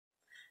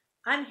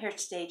I'm here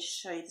today to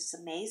show you this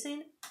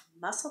amazing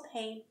muscle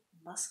pain,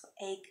 muscle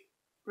ache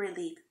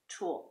relief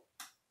tool.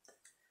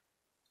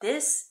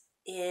 This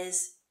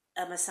is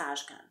a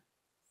massage gun.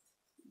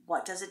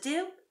 What does it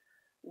do?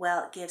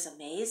 Well, it gives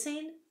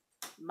amazing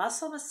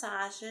muscle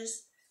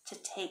massages to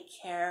take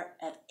care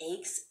of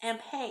aches and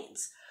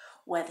pains.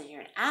 Whether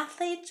you're an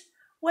athlete,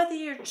 whether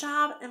your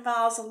job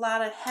involves a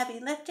lot of heavy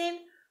lifting,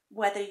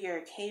 whether you're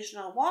an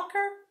occasional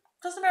walker,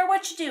 doesn't matter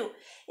what you do.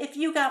 If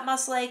you got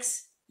muscle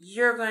aches,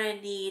 you're going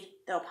to need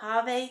the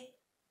OPOVE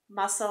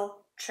muscle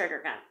trigger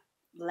gun.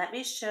 Let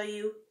me show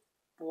you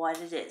what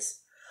it is.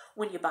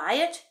 When you buy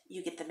it,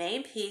 you get the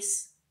main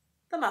piece,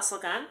 the muscle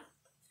gun.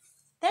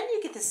 Then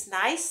you get this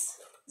nice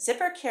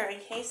zipper carrying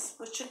case,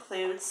 which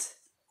includes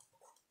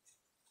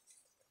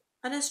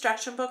an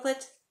instruction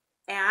booklet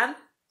and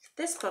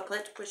this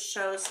booklet, which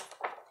shows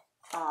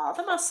all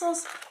the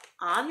muscles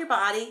on your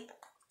body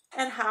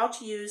and how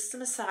to use the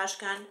massage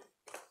gun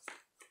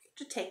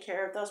to take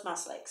care of those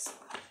muscle aches.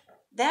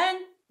 Then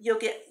you'll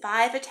get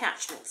 5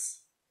 attachments.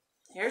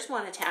 Here's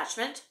one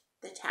attachment.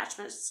 The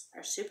attachments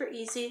are super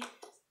easy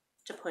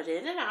to put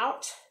in and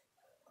out.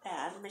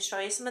 And let me show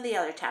you some of the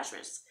other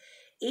attachments.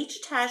 Each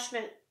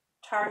attachment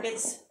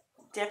targets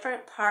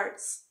different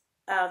parts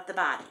of the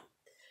body.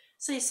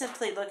 So you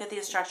simply look at the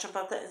instruction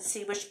booklet and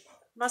see which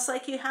muscle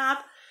ache you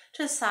have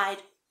to decide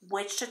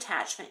which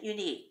attachment you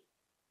need.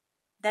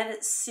 Then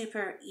it's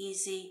super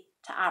easy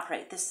to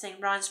operate. This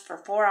thing runs for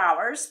 4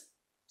 hours,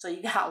 so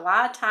you got a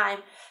lot of time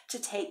to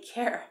take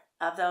care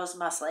of those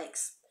muscle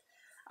aches.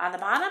 On the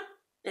bottom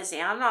is the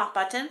on and off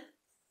button.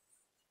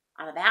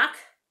 On the back,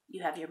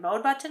 you have your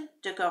mode button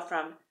to go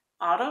from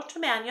auto to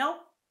manual.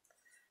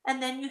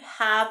 And then you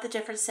have the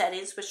different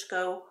settings which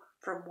go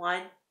from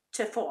 1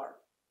 to 4.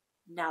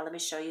 Now let me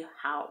show you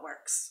how it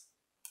works.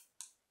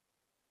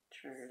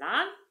 Turn it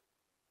on.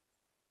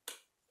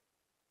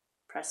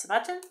 Press the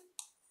button.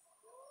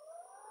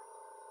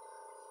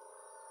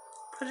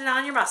 Put it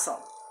on your muscle.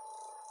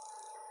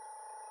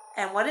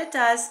 And what it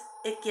does,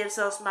 it gives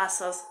those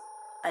muscles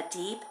a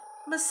deep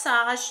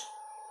massage,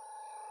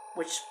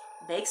 which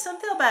makes them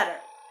feel better.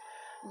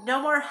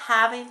 No more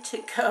having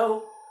to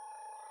go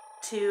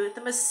to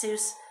the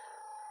masseuse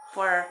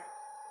for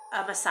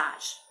a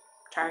massage.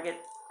 Target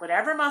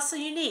whatever muscle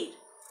you need,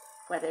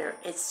 whether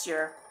it's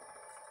your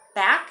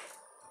back,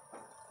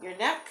 your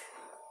neck,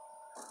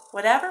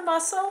 whatever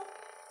muscle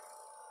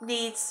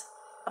needs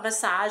a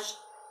massage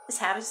is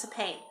having some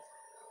pain.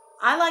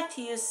 I like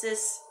to use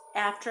this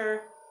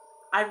after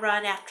I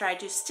run, after I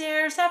do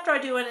stairs, after I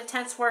do an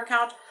intense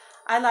workout.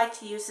 I like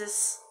to use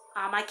this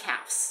on my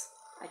calves.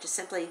 I just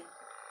simply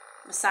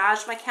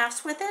massage my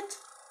calves with it,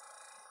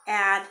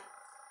 and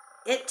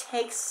it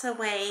takes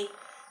away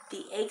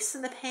the aches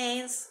and the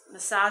pains,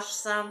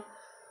 massages them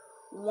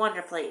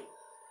wonderfully.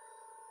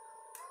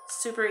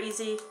 Super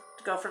easy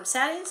to go from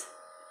settings,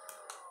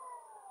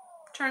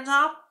 turns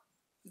off,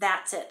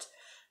 that's it.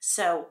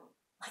 So,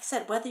 like I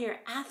said, whether you're an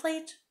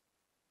athlete,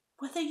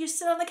 whether you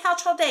sit on the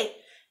couch all day,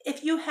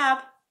 if you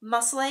have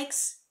muscle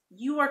aches,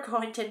 you are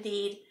going to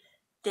need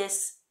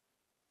this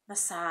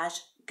massage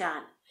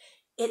gun.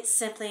 It's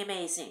simply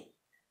amazing.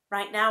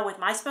 Right now, with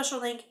my special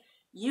link,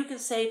 you can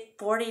save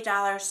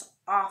 $40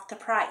 off the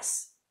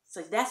price.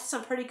 So that's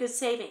some pretty good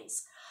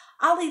savings.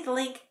 I'll leave the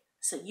link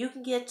so you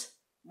can get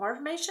more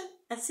information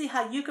and see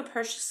how you can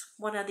purchase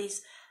one of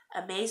these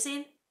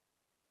amazing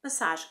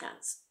massage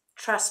guns.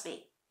 Trust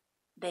me,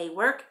 they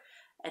work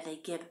and they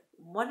give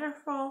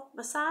wonderful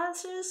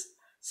massages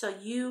so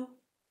you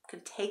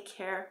can take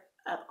care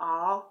of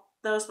all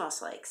those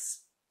muscle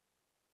aches.